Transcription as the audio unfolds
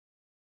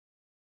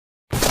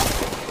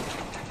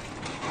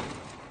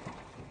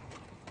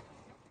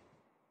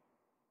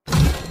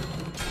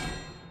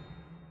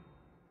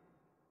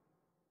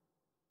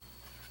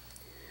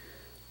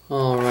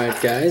Alright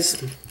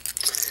guys,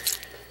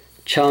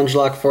 challenge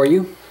lock for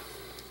you.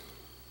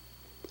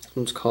 This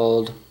one's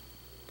called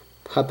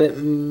Puppet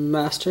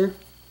Master,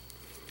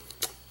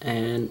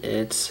 and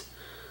it's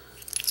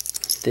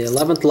the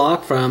 11th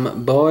lock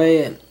from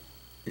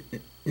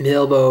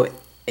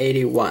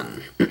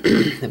BoyBilbo81,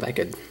 if I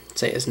could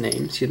say his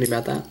name, excuse me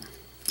about that.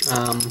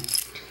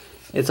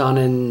 It's on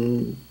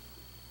an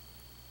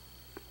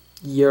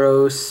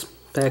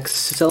Eurospecs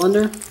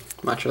cylinder.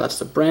 I'm not sure that's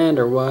the brand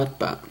or what,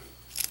 but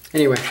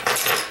anyway,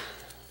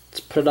 let's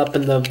put it up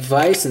in the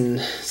vise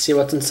and see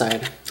what's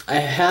inside. I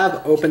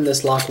have opened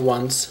this lock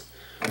once,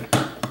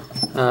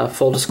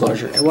 full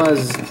disclosure. It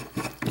was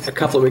a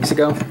couple of weeks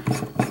ago,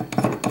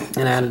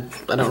 and I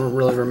don't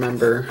really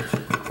remember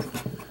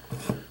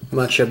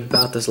much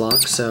about this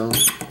lock, so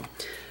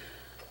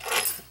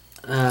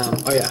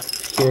oh yeah,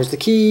 here's the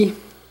key.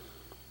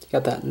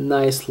 Got that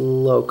nice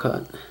low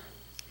cut.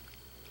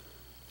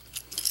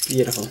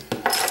 Beautiful.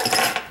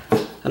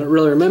 I don't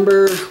really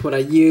remember what I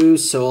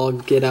used, so I'll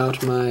get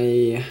out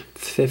my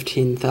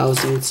 15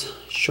 thousandths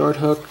short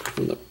hook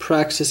from the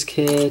Praxis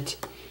kit,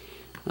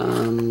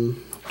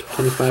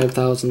 25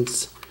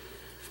 thousandths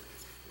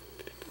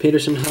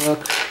Peterson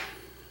hook,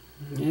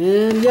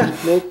 and yeah,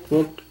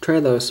 we'll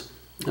try those.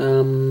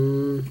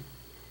 I'm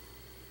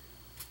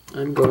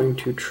going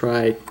to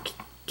try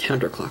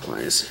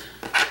counterclockwise.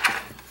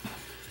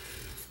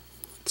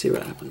 Let's see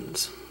what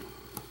happens.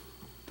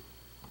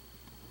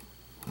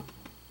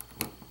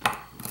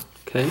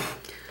 Okay,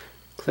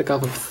 click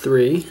off of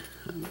 3.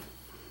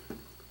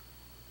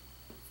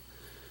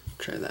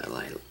 Try that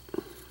light.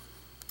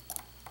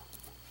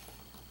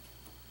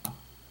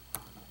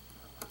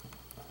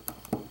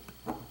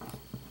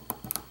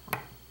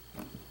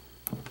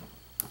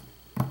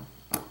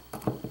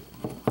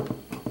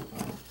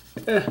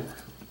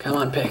 Come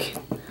on, pick.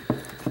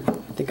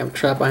 I think I'm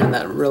trapped behind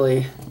that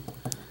really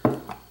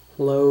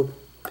low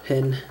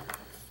pin.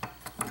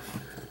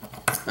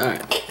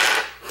 Alright.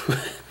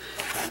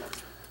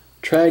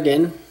 Try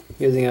again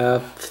using a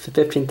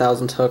 15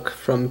 thousandths hook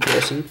from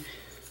Pearson.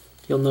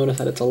 You'll notice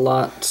that it's a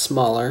lot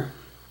smaller.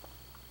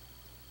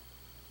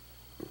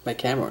 My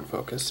camera would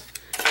focus,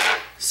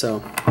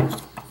 so I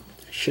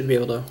should be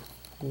able to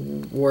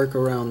work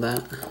around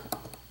that.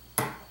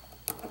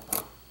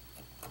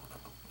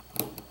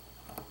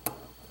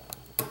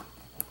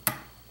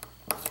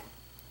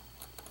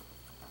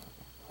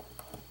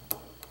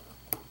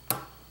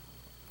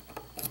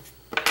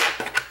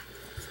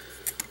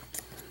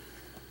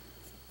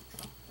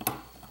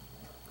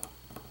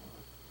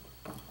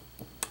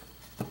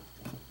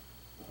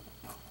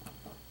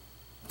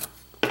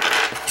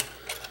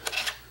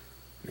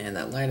 Man,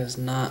 that light is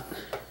not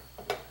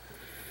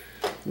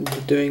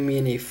doing me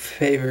any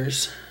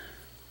favors.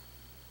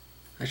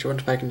 Actually, I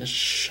wonder if I can just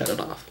shut it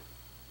off.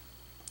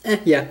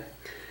 Yeah.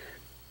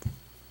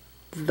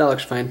 That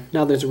looks fine.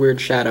 Now there's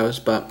weird shadows,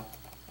 but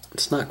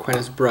it's not quite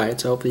as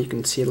bright, so hopefully you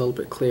can see a little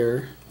bit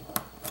clearer.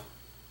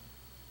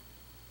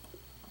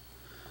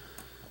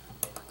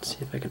 Let's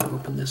see if I can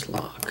open this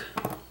lock.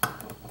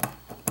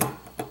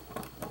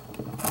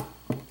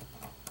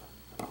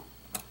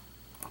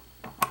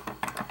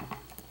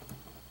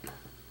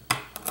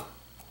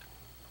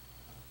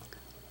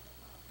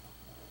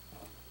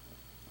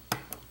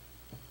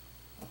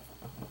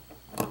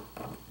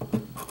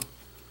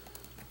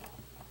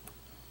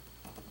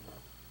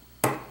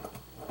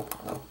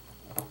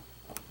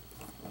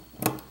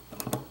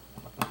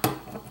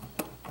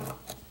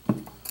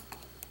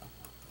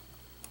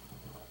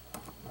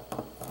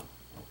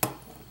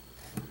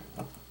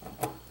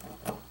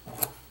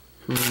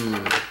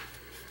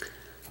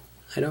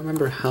 I don't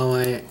remember how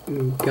I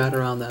got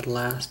around that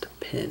last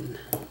pin.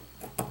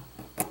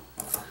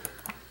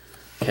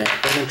 Okay,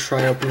 I'm gonna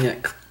try opening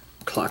it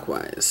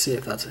clockwise, see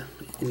if that's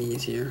any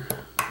easier.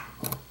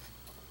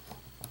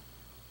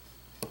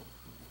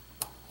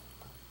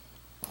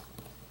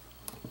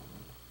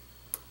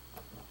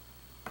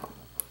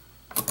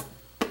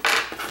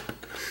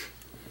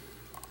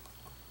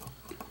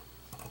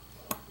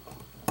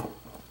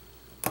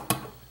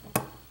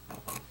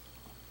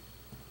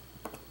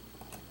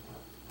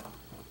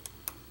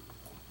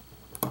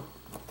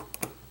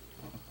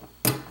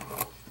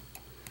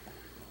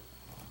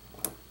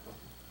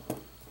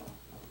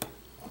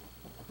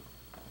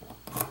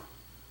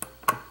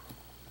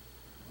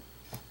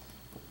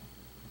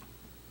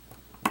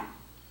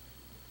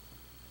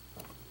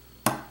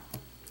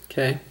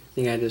 Okay, I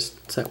think I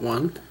just set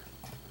 1,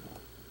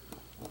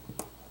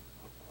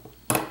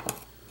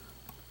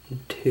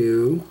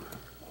 2,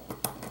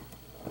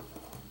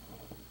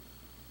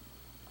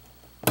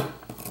 I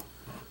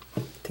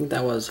think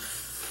that was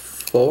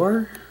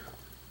 4.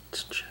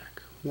 Let's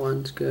check.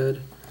 1's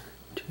good.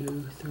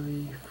 2,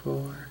 3,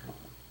 4.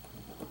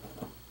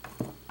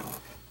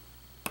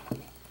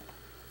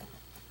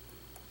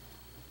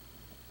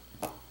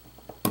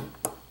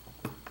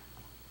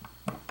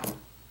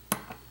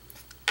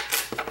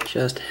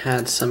 Just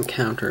had some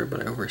counter,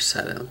 but I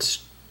overset it.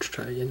 Let's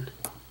try again.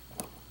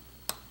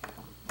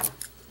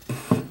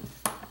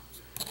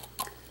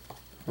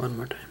 One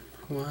more time.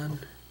 1,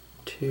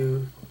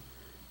 2,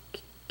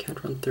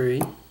 can't run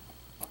 3.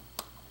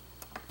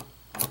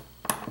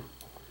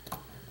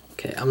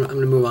 Okay, I'm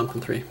gonna move on from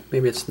 3.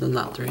 Maybe it's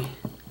not 3.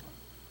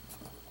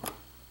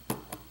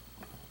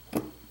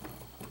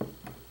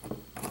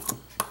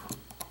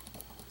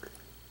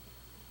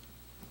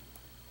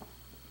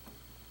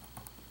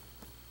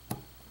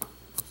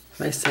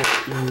 If I set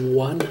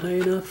 1 high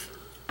enough.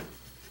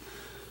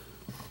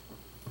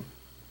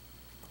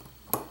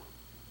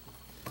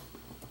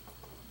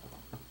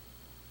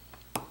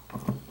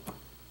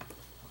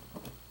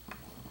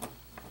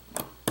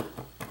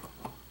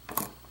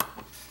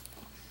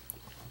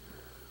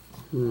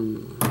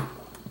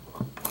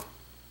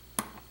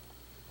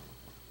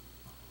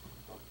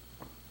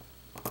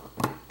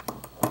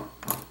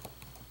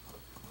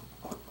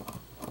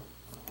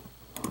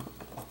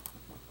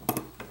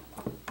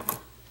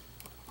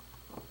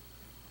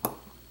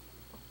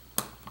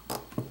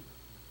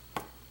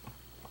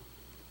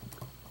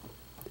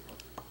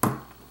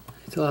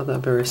 Still have that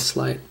very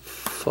slight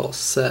false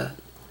set.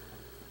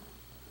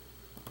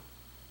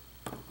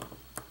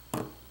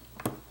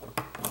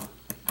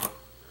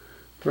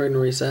 We're going to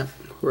reset.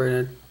 We're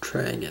going to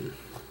try again.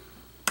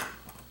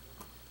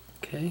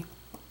 Okay.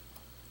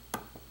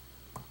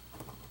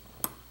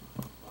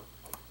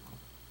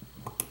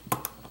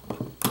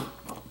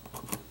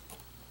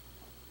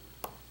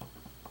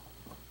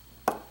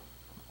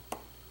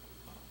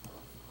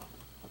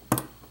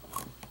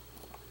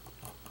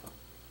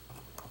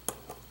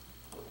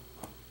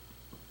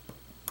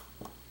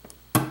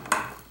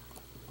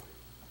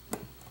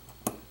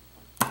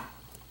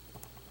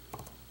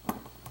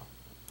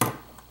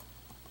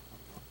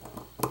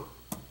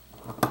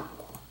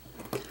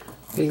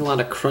 Getting a lot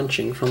of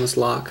crunching from this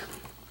lock,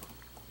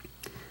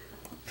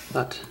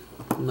 but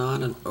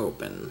not an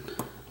open.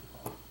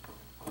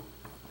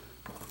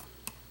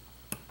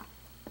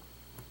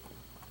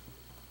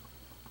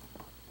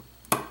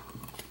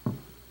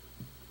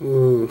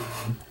 Ooh,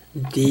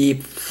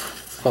 deep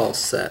false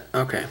set.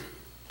 Okay,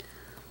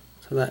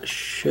 so that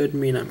should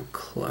mean I'm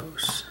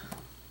close.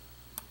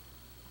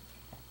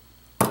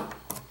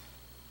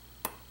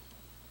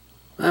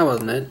 That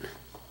wasn't it.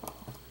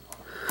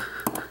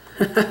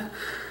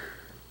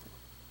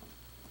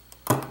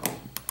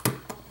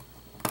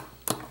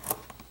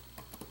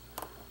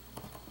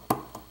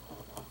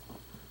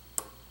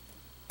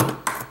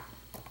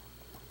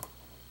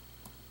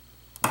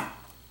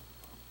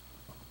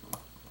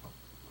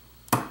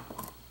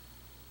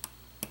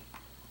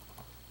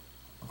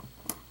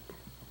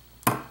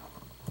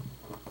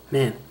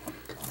 Man,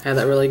 I had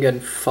that really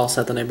good false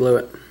set, then I blew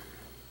it.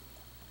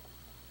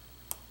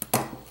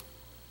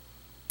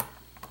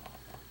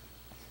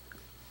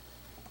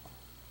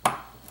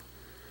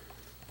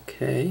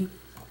 Okay.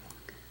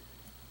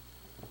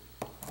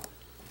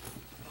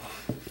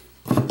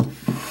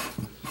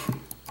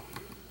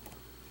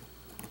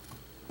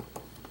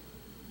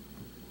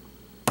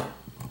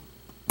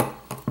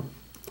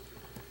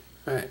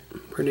 Alright,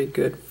 pretty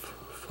good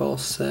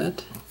false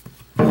set.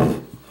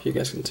 If you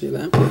guys can see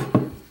that.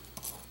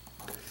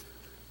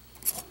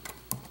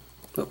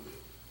 Oh,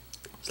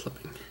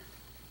 slipping.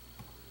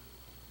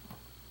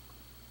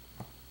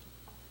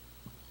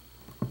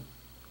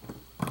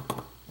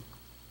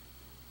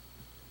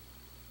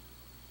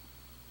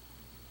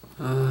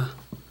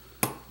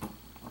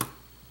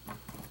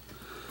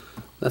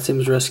 That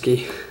seems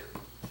risky.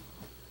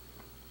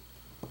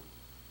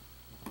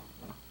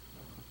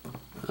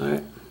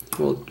 Alright,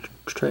 we'll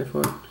try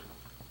for it.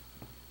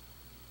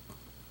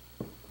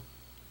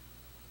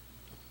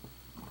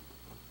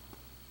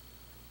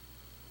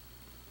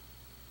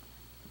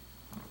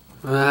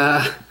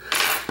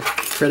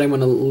 Afraid I'm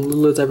gonna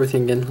lose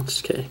everything again.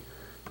 Let's okay.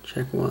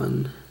 Check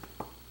 1.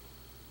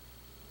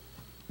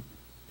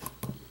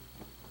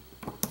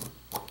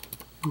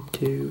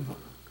 2.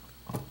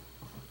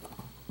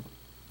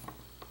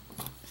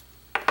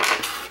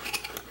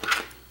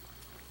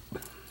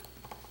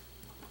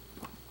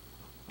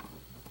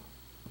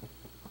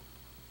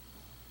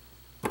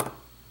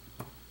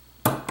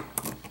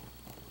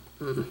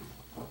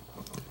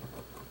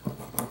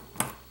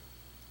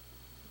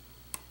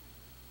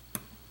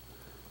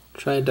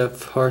 Tried to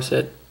force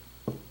it.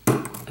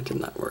 It did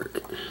not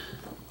work.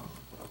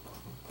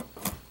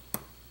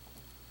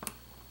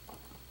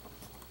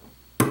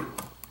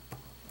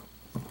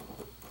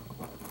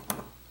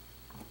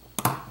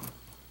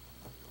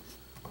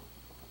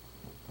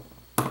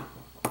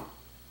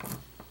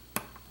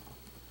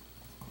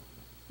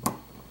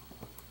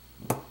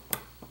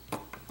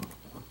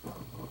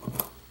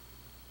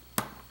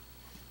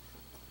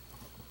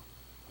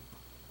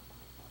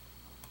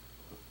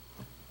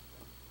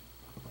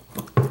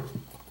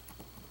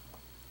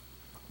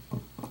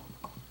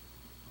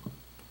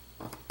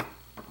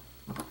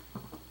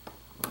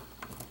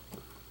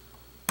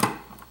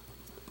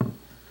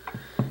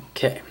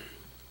 Okay,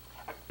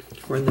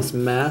 we're in this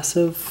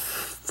massive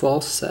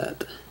false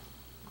set.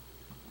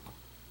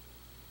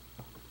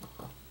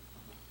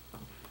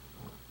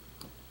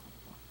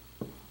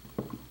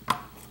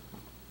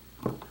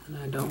 And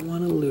I don't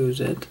want to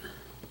lose it.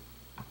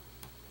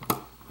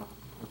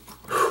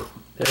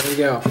 There we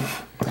go.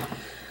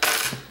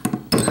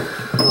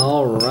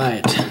 All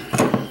right.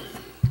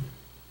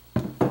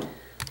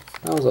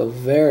 That was a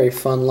very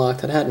fun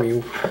lock. That had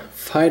me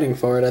fighting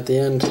for it at the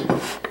end.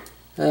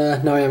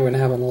 Now I am going to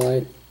have on the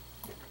light.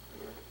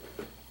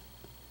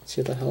 See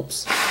if that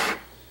helps. I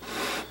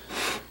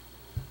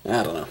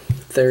don't know.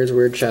 There's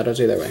weird shadows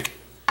either way.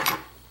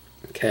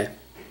 Okay.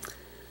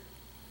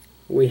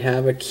 We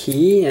have a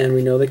key and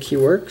we know the key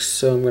works,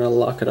 so I'm going to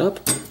lock it up.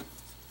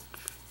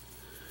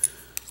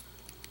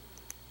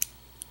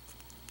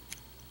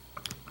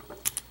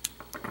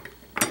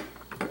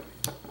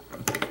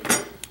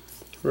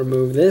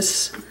 Remove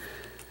this.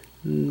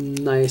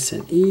 Nice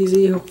and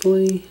easy,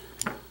 hopefully.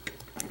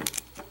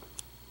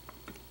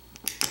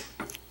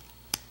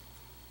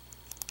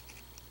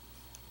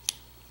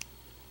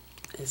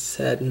 It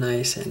said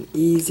nice and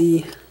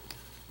easy,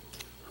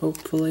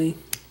 hopefully.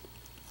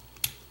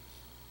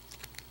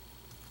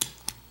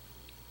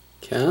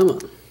 Come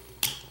on.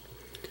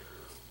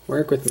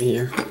 Work with me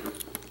here.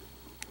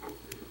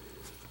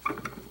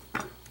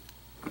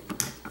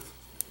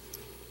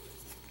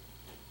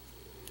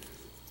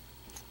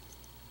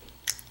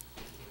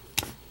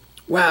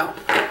 Wow.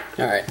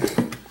 All right.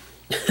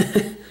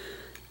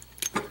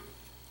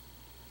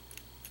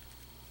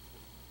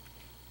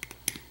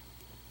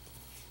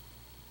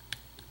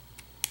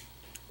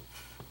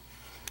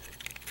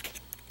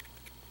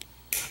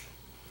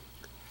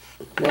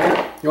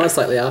 Well, it was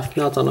slightly off.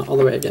 Now it's on all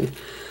the way again.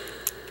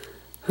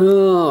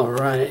 All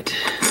right.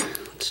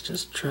 Let's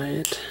just try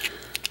it.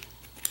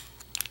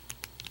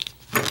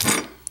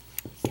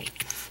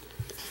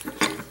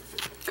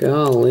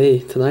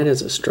 Golly, tonight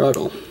is a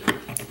struggle.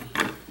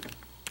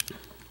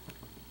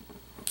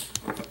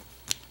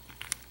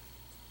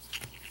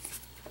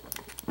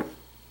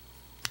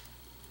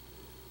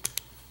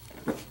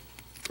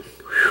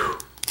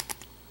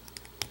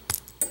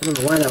 I don't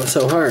know why that was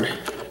so hard.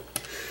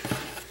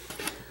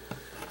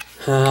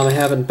 I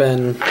haven't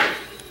been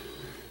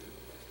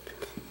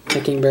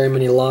picking very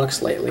many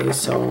locks lately,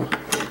 so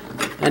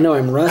I know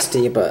I'm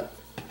rusty, but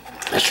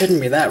I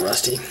shouldn't be that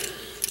rusty.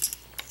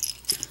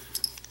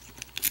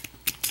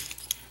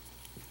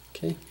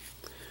 Okay.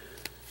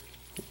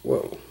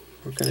 Whoa.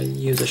 We're gonna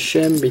use a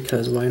shim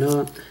because why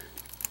not?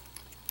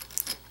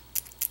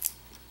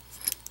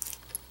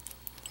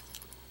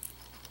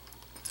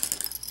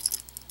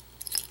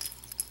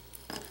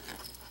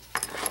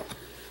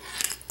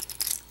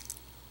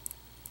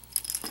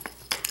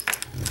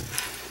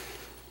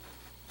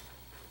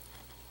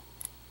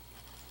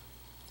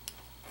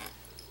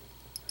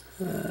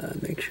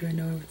 Make sure I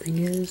know everything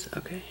is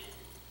okay.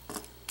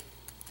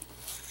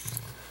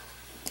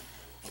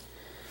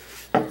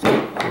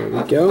 There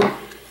we go.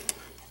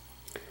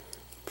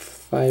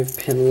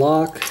 5-pin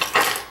lock.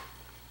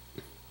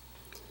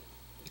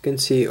 You can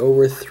see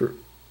over through.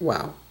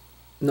 Wow,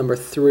 number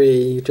 3.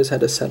 You just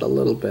had to set a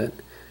little bit.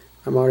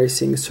 I'm already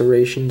seeing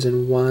serrations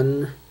in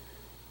 1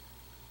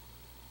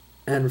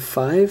 and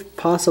 5.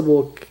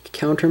 Possible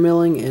counter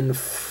milling in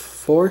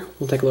 4.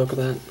 We'll take a look at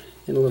that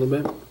in a little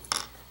bit.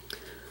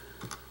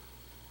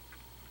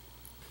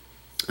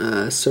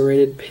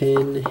 Serrated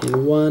pin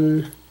in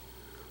 1,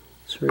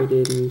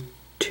 serrated in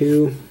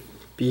 2,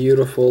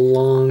 beautiful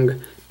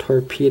long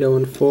torpedo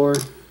in 4,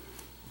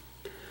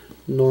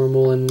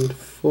 normal in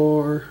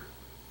 4,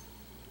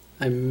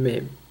 I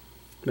may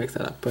mix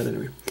that up, but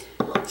anyway,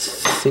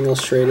 single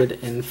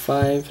serrated in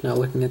 5, now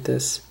looking at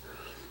this,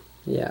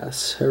 yeah,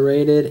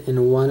 serrated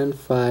in 1 and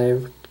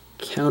 5,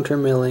 counter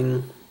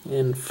milling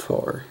in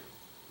 4.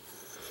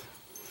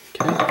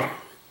 Okay,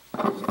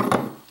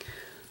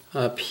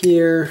 up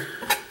here,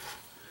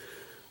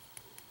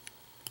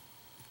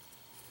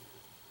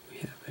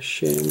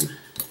 shim,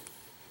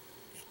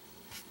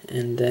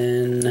 and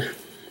then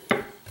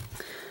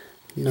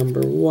number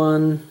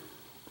 1,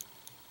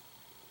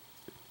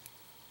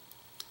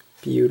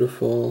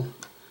 beautiful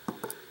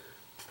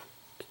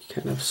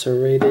kind of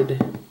serrated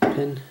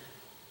pin,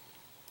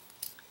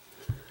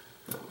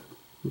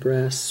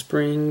 brass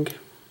spring,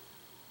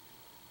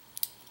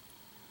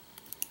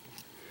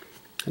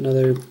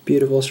 another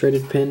beautiful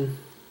serrated pin,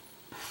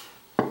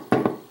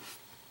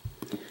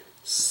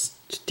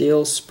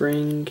 steel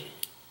spring,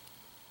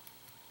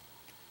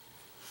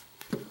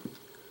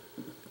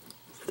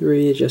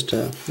 3, just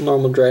a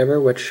normal driver,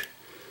 which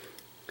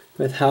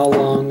with how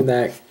long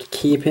that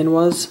key pin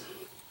was,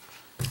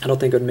 I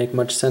don't think it would make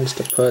much sense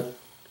to put,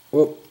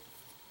 whoop,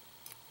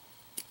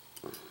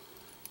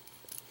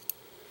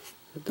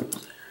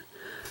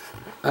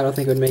 I don't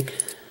think it would make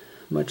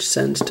much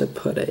sense to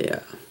put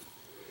a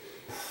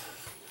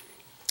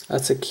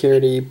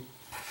security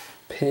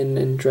pin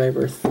in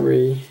driver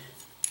 3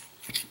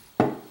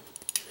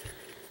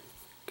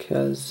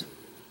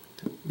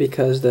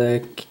 because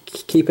the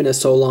key pin is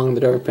so long,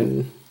 the driver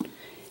pin,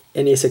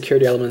 any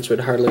security elements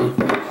would hardly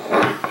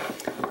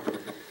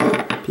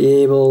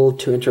be able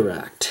to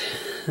interact.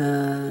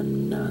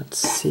 I'm not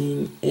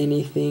seeing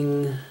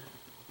anything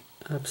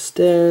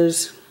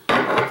upstairs.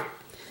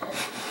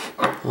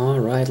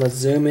 Alright, let's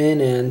zoom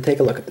in and take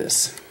a look at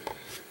this.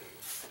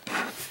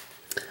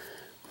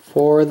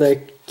 For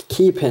the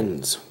key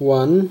pins,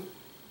 1,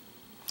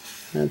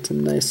 had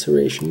some nice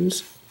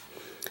serrations,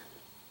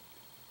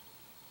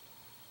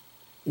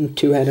 and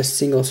 2 had a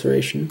single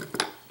serration.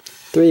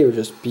 3 were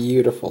just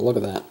beautiful, look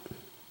at that.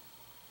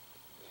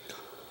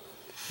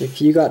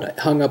 If you got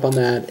hung up on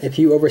that, if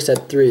you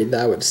overset 3,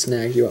 that would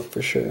snag you up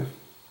for sure.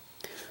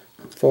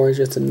 4 is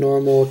just a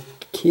normal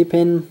key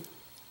pin.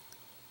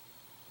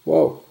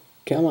 Whoa,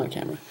 come on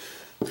camera.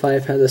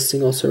 5 has a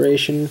single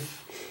serration.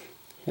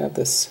 You have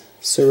this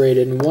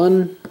serrated in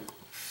 1,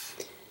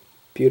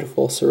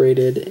 beautiful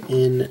serrated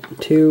in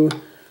 2,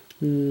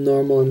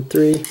 normal in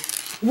 3.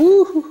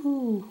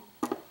 Woohoo!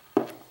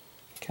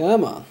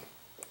 Come on,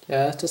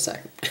 just a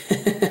second.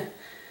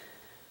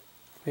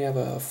 We have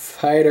a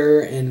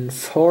fighter in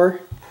 4.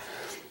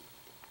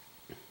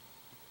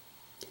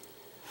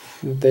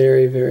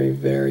 Very, very,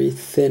 very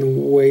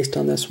thin waist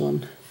on this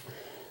one.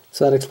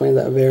 So that explains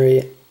that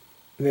very,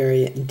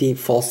 very deep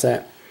full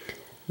set.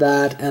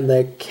 That and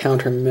the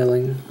counter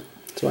milling.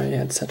 That's why I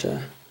had such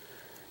a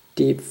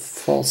deep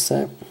full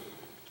set.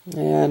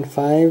 And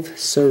 5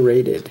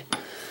 serrated.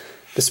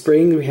 The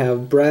spring we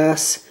have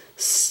brass,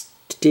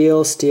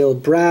 steel, steel,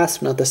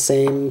 brass. Not the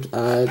same.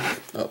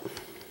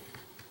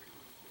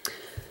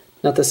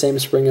 Not the same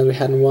spring as we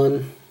had in 1.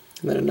 And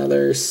then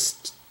another.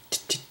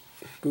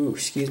 Steel,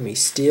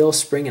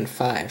 spring, and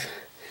 5.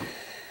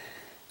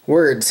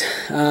 Words.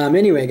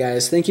 Anyway,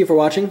 guys, thank you for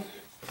watching.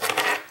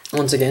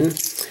 Once again,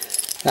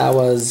 that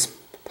was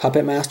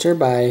Puppet Master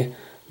by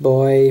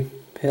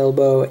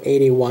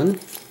BoyBilbo81.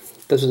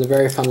 This was a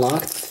very fun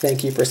lock.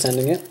 Thank you for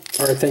sending it,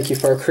 or thank you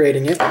for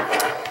creating it.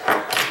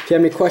 If you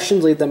have any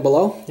questions, leave them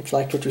below. If you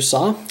liked what you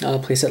saw,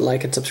 please hit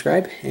like and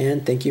subscribe,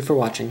 and thank you for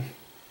watching.